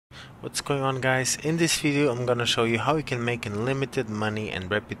What's going on, guys? In this video I'm gonna show you how you can make unlimited money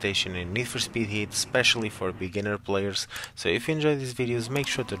and reputation in Need for Speed Heat, especially for beginner players. So if you enjoy these videos, make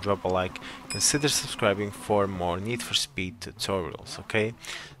sure to drop a like, consider subscribing for more Need for Speed tutorials, okay?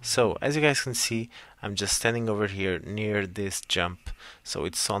 So as you guys can see, I'm just standing over here near this jump. So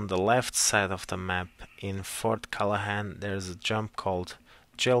it's on the left side of the map in Fort Callahan. There's a jump called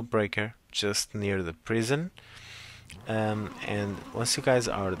Jailbreaker just near the prison. And once you guys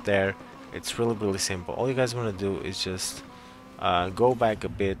are there, it's really simple. All you guys want to do is just go back a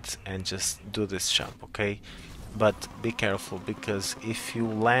bit and just do this jump, okay? But be careful, because if you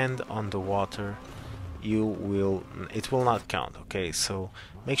land on the water, it will not count, okay? So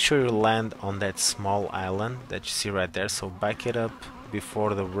make sure you land on that small island that you see right there. So back it up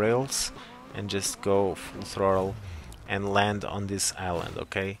before the rails and just go full throttle and land on this island,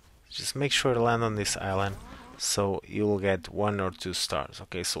 okay? Just make sure to land on this island, so you will get 1 or 2 stars.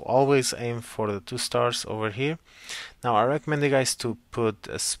 Okay, so always aim for the 2 stars over here. Now I recommend you guys to put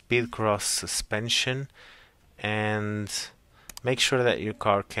a speed cross suspension and make sure that your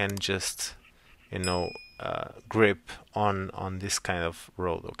car can just, you know, grip on this kind of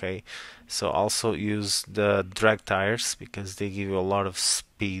road. Okay, so also use the drag tires, because they give you a lot of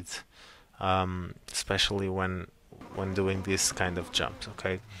speed, especially when doing this kind of jumps.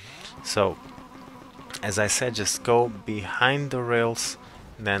 Okay, so as I said, just go behind the rails,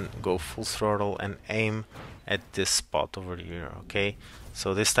 then go full throttle and aim at this spot over here, okay?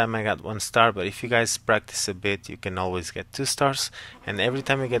 So this time I got 1 star, but if you guys practice a bit, you can always get 2 stars, and every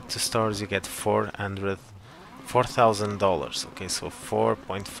time you get 2 stars you get $4,000, okay? So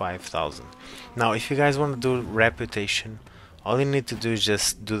 4.5 thousand. Now if you guys want to do reputation, all you need to do is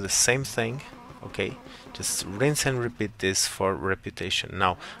just do the same thing, okay? Just rinse and repeat this for reputation.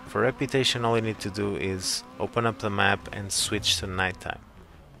 Now for reputation, all you need to do is open up the map and switch to nighttime.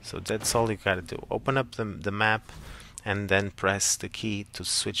 So that's all you gotta do. Open up the map and then press the key to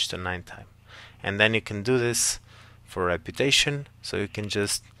switch to nighttime, and then you can do this for reputation. So you can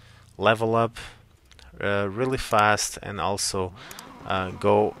just level up really fast and also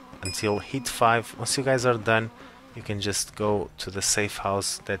go until Heat 5. Once you guys are done, you can just go to the safe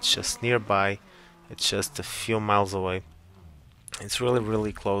house that's just nearby. It's just a few miles away. It's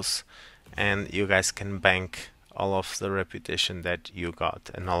really close, and you guys can bank all of the reputation that you got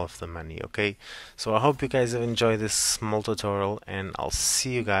and all of the money, okay? So I hope you guys have enjoyed this small tutorial, and I'll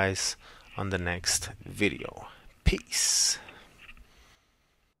see you guys on the next video. Peace.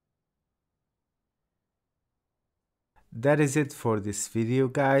 That is it for this video,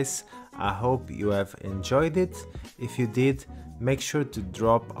 guys. I hope you have enjoyed it. If you did, make sure to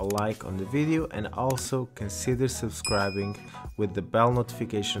drop a like on the video, and also consider subscribing with the bell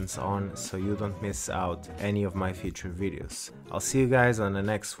notifications on, so you don't miss out any of my future videos. I'll see you guys on the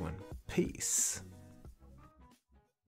next one. Peace.